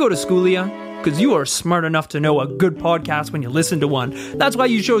 did you go to schoolia? Because you are smart enough to know a good podcast when you listen to one. That's why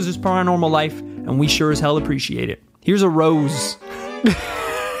you chose This Paranormal Life, and we sure as hell appreciate it. Here's a rose.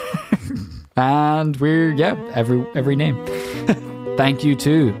 And we're, every name. Thank you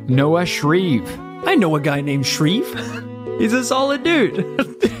to Noah Shreve. I know a guy named Shreve. He's a solid dude.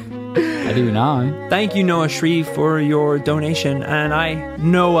 I do now. Thank you, Noah Shreve, for your donation. And I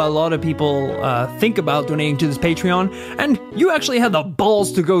know a lot of people think about donating to this Patreon, and you actually had the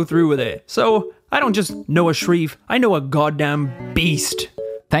balls to go through with it. So I don't just know a Shreve, I know a goddamn beast.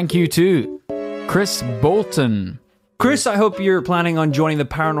 Thank you to Chris Bolton. Chris, I hope you're planning on joining the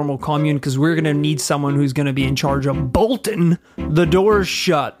paranormal commune, because we're going to need someone who's going to be in charge of bolting the doors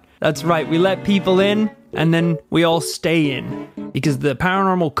shut. That's right, we let people in, and then we all stay in. Because the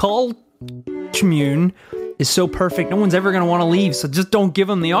paranormal commune is so perfect, no one's ever going to want to leave, so just don't give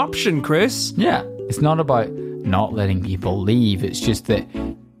them the option, Chris. Yeah, it's not about not letting people leave, it's just that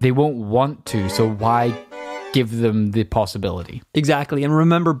they won't want to, so why give them the possibility? Exactly. And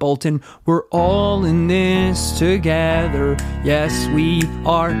remember, Bolton, we're all in this together. Yes, we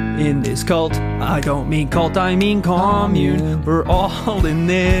are in this cult. I don't mean cult, I mean commune. We're all in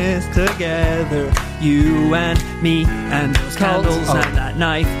this together. You and me and those candles and that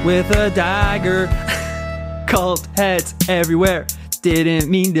knife with a dagger. Cult heads everywhere.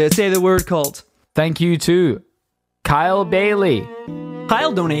 Didn't mean to say the word cult. Thank you to Kyle Bailey.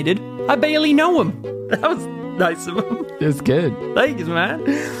 Kyle donated. I barely know him. That was nice of him. It's good. Thanks, man.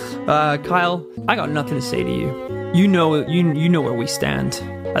 Kyle, I got nothing to say to you. You know where we stand.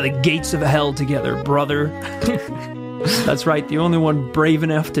 At the gates of hell together, brother. That's right, the only one brave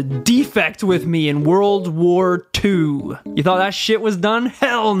enough to defect with me in World War II. You thought that shit was done?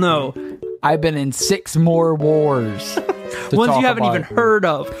 Hell no. I've been in 6 more wars. Ones you haven't even heard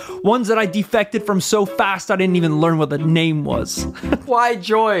of. Ones that I defected from so fast I didn't even learn what the name was. Why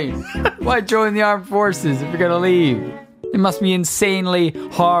join? Why join the armed forces if you're going to leave? It must be insanely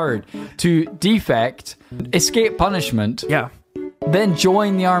hard to defect, escape punishment, yeah, then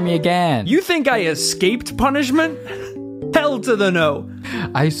join the army again. You think I escaped punishment? Hell to the no.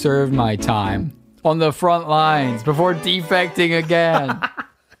 I served my time on the front lines before defecting again.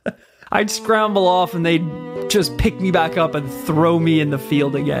 I'd scramble off and they'd just pick me back up and throw me in the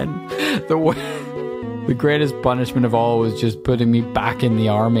field again. The greatest punishment of all was just putting me back in the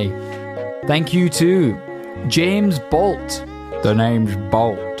army. Thank you to James Bolt. The name's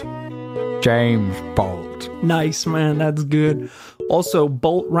Bolt. James Bolt. Nice, man. That's good. Also,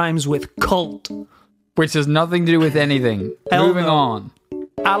 Bolt rhymes with cult. Which has nothing to do with anything. Hell Moving no. on.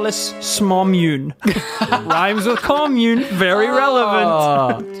 Alice Smomune. Rhymes with commune. Very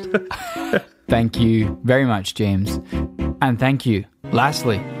relevant. Thank you very much, James. And thank you,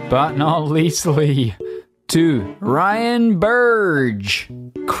 lastly, but not leastly, to Ryan Burge.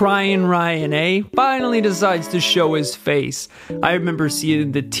 Crying Ryan, eh? Finally decides to show his face. I remember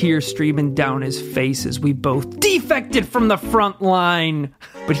seeing the tears streaming down his face as we both defected from the front line.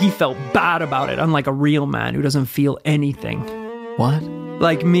 But he felt bad about it, unlike a real man who doesn't feel anything. What?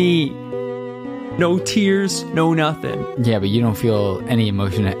 Like me. No tears, no nothing. Yeah, but you don't feel any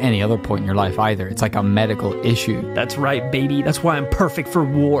emotion at any other point in your life either. It's like a medical issue. That's right, baby. That's why I'm perfect for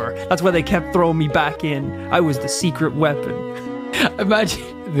war. That's why they kept throwing me back in. I was the secret weapon.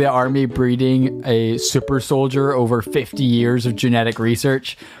 Imagine the army breeding a super soldier over 50 years of genetic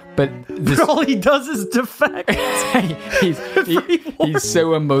research, but all he does is defect. he's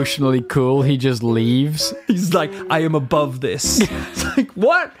so emotionally cool, he just leaves. He's like, I am above this. It's like,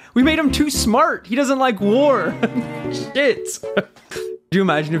 what? We made him too smart. He doesn't like war. Shit. Do you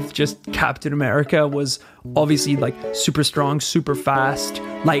imagine if just Captain America was obviously like super strong, super fast,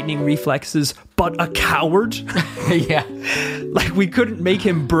 lightning reflexes, but a coward? Yeah. Like, we couldn't make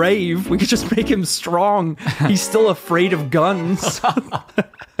him brave. We could just make him strong. He's still afraid of guns.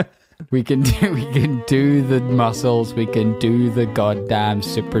 We can do the muscles. We can do the goddamn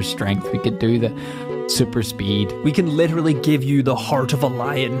super strength. We can do the super speed. We can literally give you the heart of a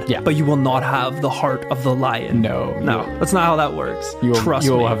lion, yeah, but you will not have the heart of the lion. No, that's not how that works. Trust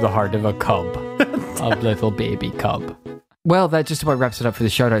me. You'll have the heart of a cub, a little baby cub. Well, that just about wraps it up for the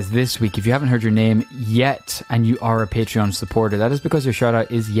shoutouts this week. If you haven't heard your name yet and you are a Patreon supporter, that is because your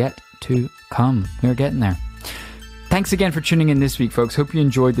shoutout is yet to come. We're getting there. Thanks again for tuning in this week, folks. Hope you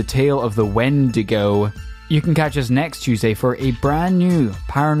enjoyed the tale of the Wendigo. You can catch us next Tuesday for a brand new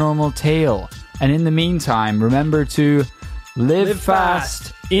paranormal tale. And in the meantime, remember to live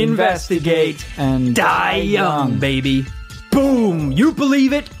fast, investigate, and die young, baby. Boom! You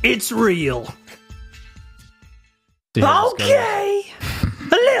believe it? It's real. Okay!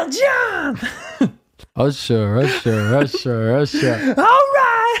 Lil Jon! Usher. All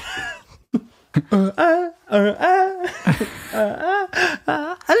right!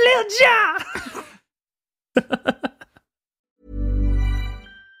 Lil Jon!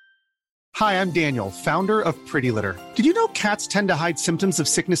 Hi, I'm Daniel, founder of Pretty Litter. Did you know cats tend to hide symptoms of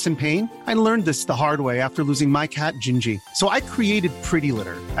sickness and pain? I learned this the hard way after losing my cat, Gingy. So I created Pretty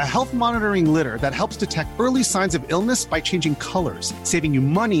Litter, a health monitoring litter that helps detect early signs of illness by changing colors, saving you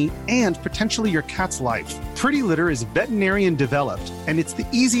money and potentially your cat's life. Pretty Litter is veterinarian developed, and it's the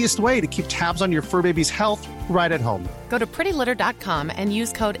easiest way to keep tabs on your fur baby's health right at home. Go to prettylitter.com and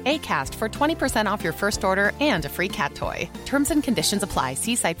use code ACAST for 20% off your first order and a free cat toy. Terms and conditions apply.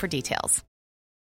 See site for details.